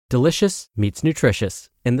Delicious meets nutritious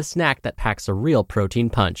in the snack that packs a real protein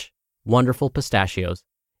punch. Wonderful Pistachios.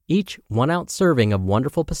 Each 1-ounce serving of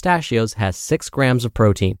Wonderful Pistachios has 6 grams of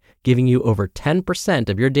protein, giving you over 10%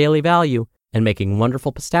 of your daily value and making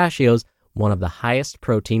Wonderful Pistachios one of the highest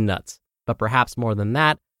protein nuts. But perhaps more than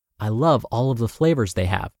that, I love all of the flavors they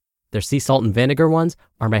have. Their sea salt and vinegar ones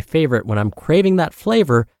are my favorite when I'm craving that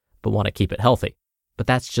flavor but want to keep it healthy. But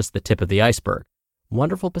that's just the tip of the iceberg.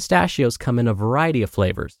 Wonderful Pistachios come in a variety of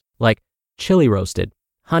flavors, like chili roasted,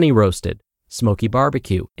 honey roasted, smoky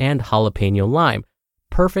barbecue, and jalapeno lime,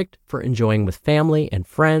 perfect for enjoying with family and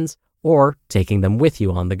friends or taking them with you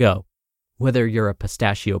on the go. Whether you're a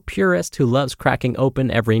pistachio purist who loves cracking open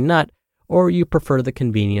every nut, or you prefer the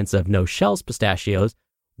convenience of no-shells pistachios,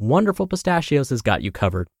 Wonderful Pistachios has got you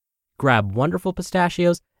covered. Grab Wonderful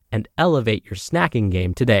Pistachios and elevate your snacking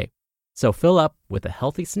game today. So fill up with a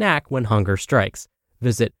healthy snack when hunger strikes.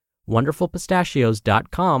 Visit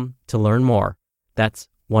wonderfulpistachios.com to learn more. That's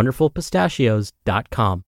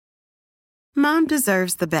wonderfulpistachios.com. Mom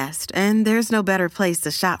deserves the best, and there's no better place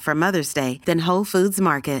to shop for Mother's Day than Whole Foods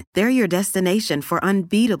Market. They're your destination for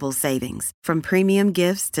unbeatable savings, from premium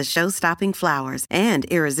gifts to show-stopping flowers and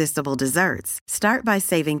irresistible desserts. Start by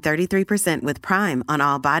saving 33% with Prime on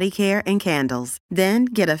all body care and candles. Then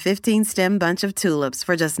get a 15-stem bunch of tulips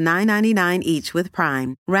for just $9.99 each with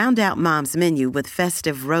Prime. Round out Mom's menu with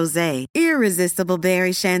festive rosé, irresistible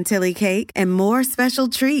berry chantilly cake, and more special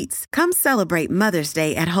treats. Come celebrate Mother's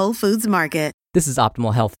Day at Whole Foods Market. This is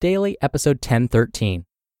Optimal Health Daily, episode 1013,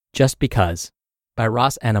 Just Because, by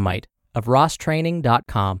Ross Enamait of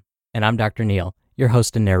rosstraining.com, and I'm Dr. Neil, your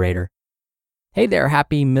host and narrator. Hey there,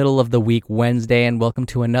 happy middle of the week Wednesday, and welcome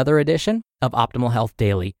to another edition of Optimal Health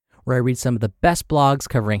Daily, where I read some of the best blogs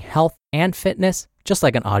covering health and fitness, just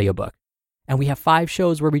like an audiobook. And we have 5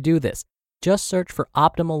 shows where we do this. Just search for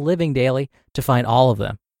Optimal Living Daily to find all of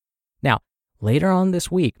them. Now, later on this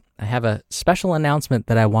week, I have a special announcement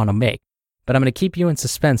that I want to make, but I'm going to keep you in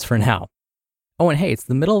suspense for now. Oh, and hey, it's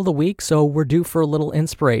the middle of the week, so we're due for a little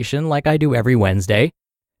inspiration like I do every Wednesday.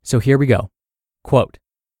 So here we go. Quote,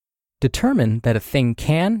 "Determine that a thing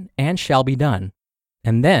can and shall be done,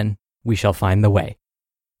 and then we shall find the way."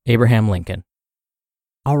 Abraham Lincoln.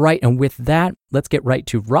 All right, and with that, let's get right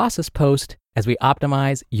to Ross's post as we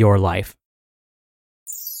optimize your life.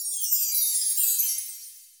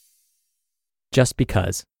 Just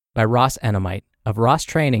Because, by Ross Enamait of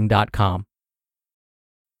rosstraining.com.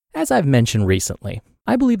 As I've mentioned recently,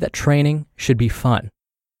 I believe that training should be fun.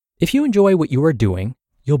 If you enjoy what you are doing,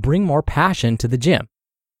 you'll bring more passion to the gym.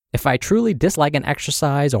 If I truly dislike an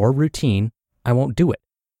exercise or routine, I won't do it.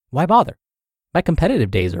 Why bother? My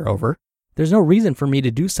competitive days are over. There's no reason for me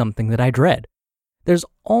to do something that I dread. There's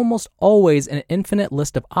almost always an infinite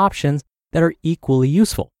list of options that are equally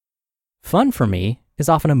useful. Fun for me is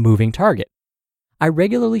often a moving target. I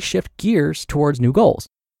regularly shift gears towards new goals.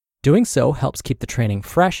 Doing so helps keep the training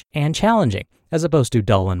fresh and challenging, as opposed to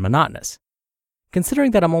dull and monotonous.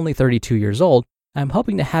 Considering that I'm only 32 years old, I'm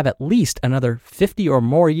hoping to have at least another 50 or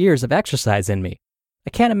more years of exercise in me.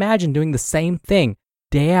 I can't imagine doing the same thing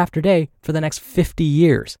day after day for the next 50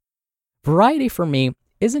 years. Variety for me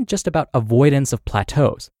isn't just about avoidance of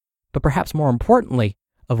plateaus, but perhaps more importantly,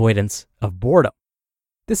 avoidance of boredom.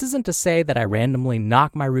 This isn't to say that I randomly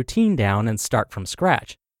knock my routine down and start from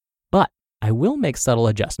scratch, but I will make subtle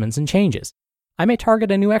adjustments and changes. I may target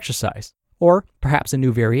a new exercise, or perhaps a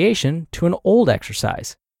new variation to an old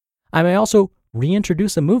exercise. I may also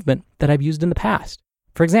reintroduce a movement that I've used in the past.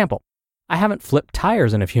 For example, I haven't flipped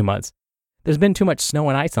tires in a few months. There's been too much snow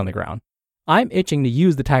and ice on the ground. I'm itching to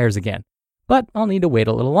use the tires again, but I'll need to wait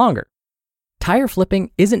a little longer. Tire flipping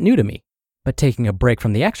isn't new to me, but taking a break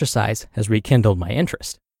from the exercise has rekindled my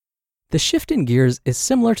interest. The shift in gears is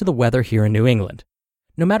similar to the weather here in New England.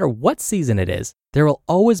 No matter what season it is, there will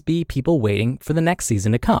always be people waiting for the next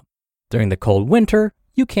season to come. During the cold winter,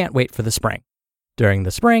 you can't wait for the spring. During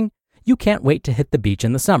the spring, you can't wait to hit the beach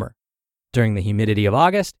in the summer. During the humidity of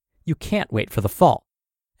August, you can't wait for the fall.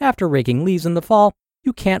 After raking leaves in the fall,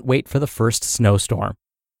 you can't wait for the first snowstorm.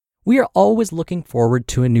 We are always looking forward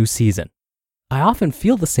to a new season. I often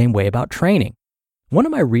feel the same way about training. One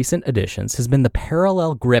of my recent additions has been the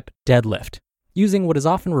parallel grip deadlift, using what is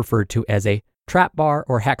often referred to as a trap bar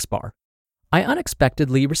or hex bar. I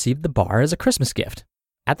unexpectedly received the bar as a Christmas gift.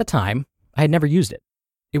 At the time, I had never used it.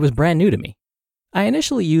 It was brand new to me. I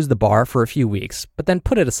initially used the bar for a few weeks, but then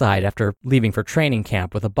put it aside after leaving for training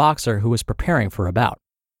camp with a boxer who was preparing for a bout.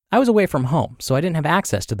 I was away from home, so I didn't have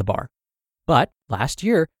access to the bar. But last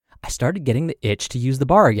year, I started getting the itch to use the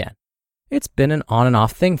bar again. It's been an on and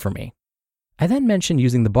off thing for me. I then mentioned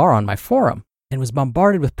using the bar on my forum, and was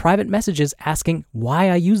bombarded with private messages asking why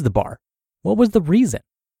I used the bar. What was the reason?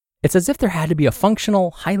 It's as if there had to be a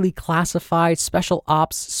functional, highly classified, special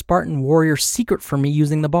ops, Spartan warrior secret for me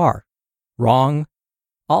using the bar. Wrong.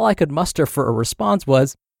 All I could muster for a response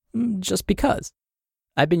was, just because.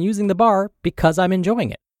 I've been using the bar because I'm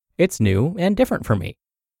enjoying it. It's new and different for me.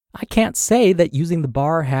 I can't say that using the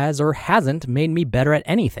bar has or hasn't made me better at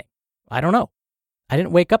anything. I don't know. I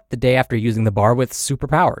didn't wake up the day after using the bar with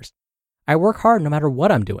superpowers. I work hard no matter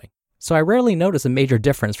what I'm doing, so I rarely notice a major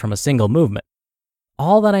difference from a single movement.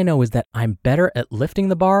 All that I know is that I'm better at lifting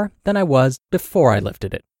the bar than I was before I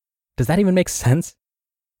lifted it. Does that even make sense?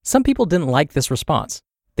 Some people didn't like this response.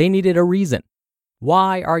 They needed a reason.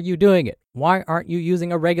 Why are you doing it? Why aren't you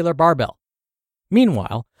using a regular barbell?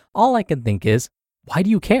 Meanwhile, all I can think is, why do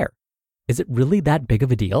you care? Is it really that big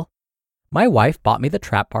of a deal? My wife bought me the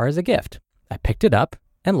trap bar as a gift. I picked it up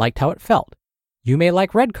and liked how it felt. You may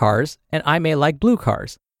like red cars and I may like blue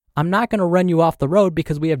cars. I'm not going to run you off the road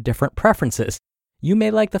because we have different preferences. You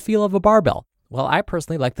may like the feel of a barbell. Well, I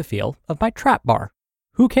personally like the feel of my trap bar.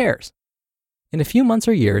 Who cares? In a few months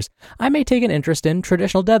or years, I may take an interest in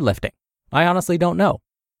traditional deadlifting. I honestly don't know.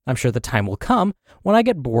 I'm sure the time will come when I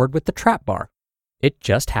get bored with the trap bar. It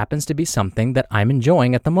just happens to be something that I'm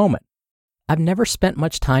enjoying at the moment. I've never spent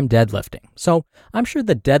much time deadlifting, so I'm sure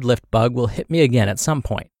the deadlift bug will hit me again at some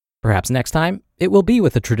point. Perhaps next time, it will be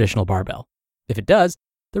with a traditional barbell. If it does,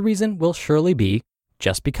 the reason will surely be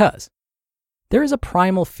just because. There is a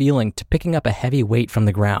primal feeling to picking up a heavy weight from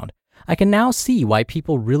the ground. I can now see why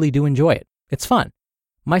people really do enjoy it. It's fun.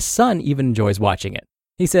 My son even enjoys watching it.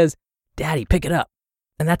 He says, "Daddy, pick it up."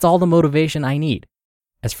 And that's all the motivation I need.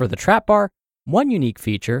 As for the trap bar, one unique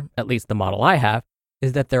feature, at least the model I have,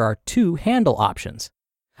 is that there are 2 handle options.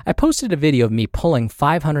 I posted a video of me pulling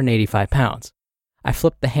 585 pounds. I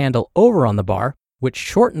flipped the handle over on the bar, which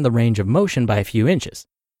shortened the range of motion by a few inches.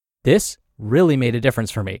 This really made a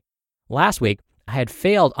difference for me. Last week, I had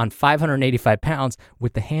failed on 585 pounds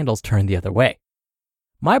with the handles turned the other way.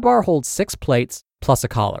 My bar holds 6 plates plus a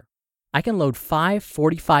collar. I can load 5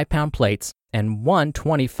 45-pound plates and 1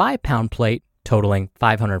 25-pound plate, totaling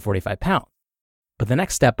 545 pounds. But the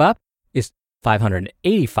next step up is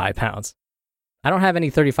 585 pounds. I don't have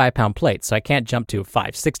any 35-pound plates, so I can't jump to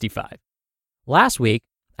 565. Last week,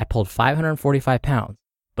 I pulled 545 pounds,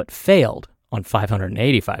 but failed on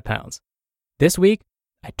 585 pounds. This week,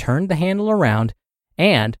 I turned the handle around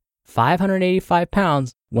and 585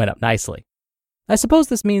 pounds went up nicely. I suppose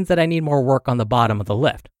this means that I need more work on the bottom of the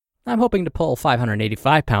lift. I'm hoping to pull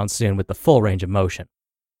 585 pounds soon with the full range of motion.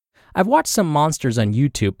 I've watched some monsters on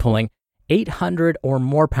YouTube pulling 800 or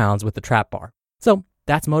more pounds with the trap bar, so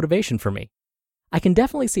that's motivation for me. I can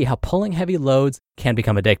definitely see how pulling heavy loads can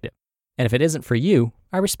become addictive. And if it isn't for you,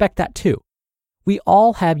 I respect that too. We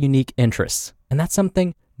all have unique interests, and that's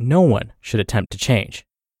something no one should attempt to change.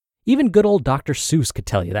 Even good old Dr. Seuss could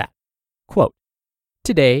tell you that. Quote,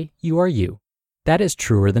 "Today you are you. That is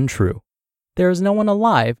truer than true. There is no one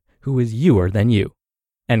alive who is youer than you."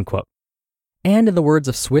 End quote. And in the words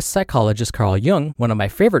of Swiss psychologist Carl Jung, one of my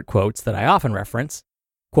favorite quotes that I often reference,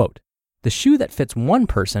 quote, "The shoe that fits one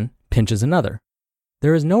person pinches another.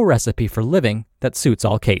 There is no recipe for living that suits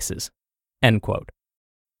all cases." End quote.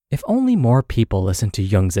 If only more people listened to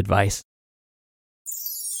Jung's advice.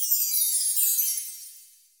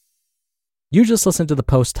 You just listened to the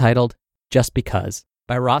post titled, "Just Because,"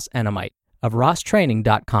 by Ross Enamait of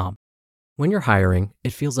RossTraining.com. When you're hiring,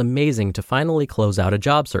 it feels amazing to finally close out a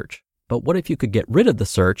job search. But what if you could get rid of the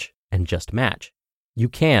search and just match? You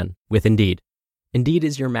can with Indeed. Indeed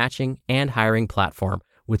is your matching and hiring platform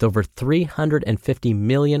with over 350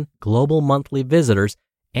 million global monthly visitors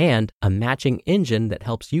and a matching engine that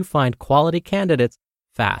helps you find quality candidates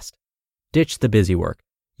fast. Ditch the busy work.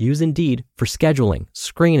 Use Indeed for scheduling,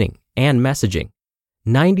 screening, and messaging.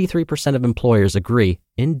 93% of employers agree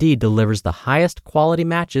Indeed delivers the highest quality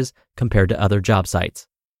matches compared to other job sites.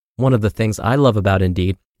 One of the things I love about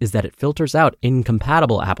Indeed is that it filters out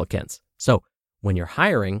incompatible applicants. So when you're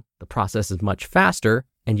hiring, the process is much faster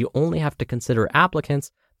and you only have to consider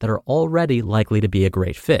applicants that are already likely to be a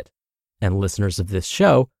great fit. And listeners of this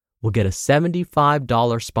show will get a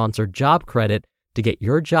 $75 sponsored job credit to get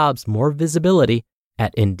your jobs more visibility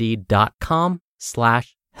at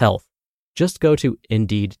Indeed.com/health. Just go to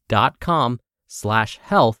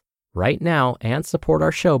Indeed.com/health right now and support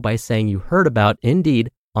our show by saying you heard about Indeed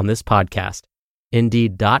on this podcast.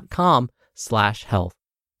 Indeed.com/health.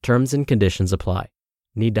 Terms and conditions apply.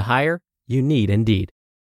 Need to hire? You need Indeed.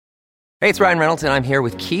 Hey, it's Ryan Reynolds, and I'm here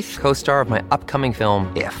with Keith, co-star of my upcoming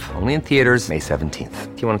film, If, only in theaters May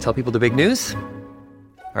 17th. Do you want to tell people the big news?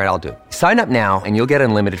 All right, I'll do it. Sign up now and you'll get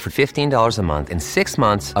unlimited for $15 a month and 6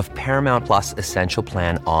 months of Paramount Plus Essential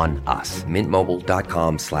Plan on us.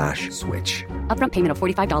 MintMobile.com/switch. Upfront payment of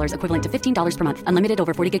 $45 equivalent to $15 per month. Unlimited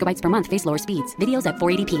over 40 gigabytes per month. Face lower speeds. Videos at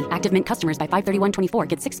 480p. Active Mint customers by 531.24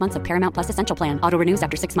 get 6 months of Paramount Plus Essential Plan. Auto renews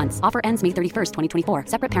after 6 months. Offer ends May 31st, 2024.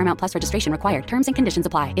 Separate Paramount Plus registration required. Terms and conditions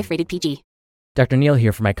apply if rated PG. Dr. Neal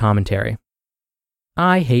here for my commentary.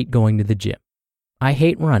 I hate going to the gym. I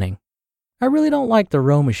hate running. I really don't like the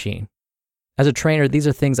row machine. As a trainer, these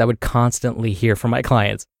are things I would constantly hear from my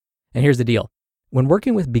clients. And here's the deal. When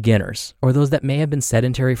working with beginners or those that may have been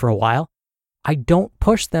sedentary for a while, I don't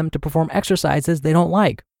push them to perform exercises they don't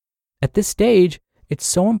like. At this stage, it's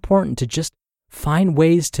so important to just find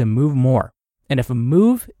ways to move more. And if a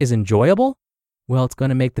move is enjoyable, well, it's going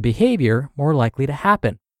to make the behavior more likely to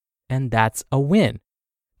happen. And that's a win.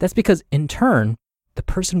 That's because in turn, the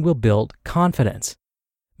person will build confidence.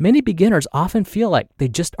 Many beginners often feel like they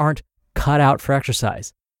just aren't cut out for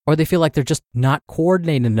exercise, or they feel like they're just not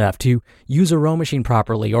coordinated enough to use a row machine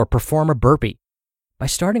properly or perform a burpee. By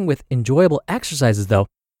starting with enjoyable exercises, though,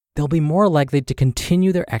 they'll be more likely to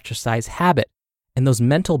continue their exercise habit, and those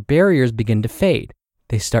mental barriers begin to fade.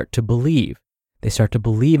 They start to believe. They start to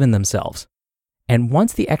believe in themselves. And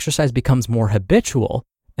once the exercise becomes more habitual,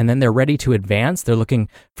 and then they're ready to advance, they're looking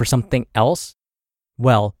for something else,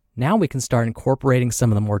 well, now we can start incorporating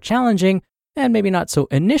some of the more challenging and maybe not so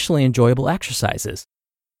initially enjoyable exercises.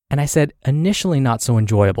 And I said initially not so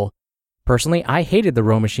enjoyable. Personally, I hated the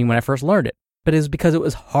row machine when I first learned it, but it was because it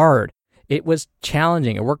was hard. It was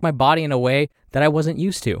challenging. It worked my body in a way that I wasn't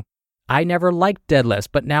used to. I never liked deadlifts,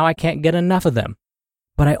 but now I can't get enough of them.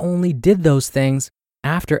 But I only did those things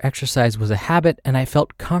after exercise was a habit and I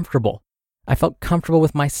felt comfortable. I felt comfortable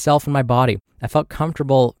with myself and my body. I felt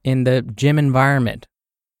comfortable in the gym environment.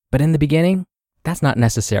 But in the beginning, that's not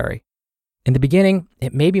necessary. In the beginning,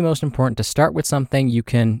 it may be most important to start with something you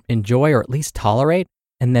can enjoy or at least tolerate,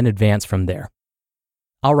 and then advance from there.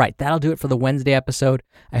 All right, that'll do it for the Wednesday episode.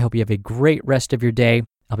 I hope you have a great rest of your day.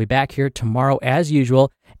 I'll be back here tomorrow as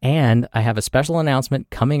usual, and I have a special announcement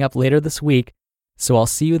coming up later this week. So I'll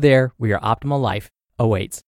see you there where your optimal life awaits.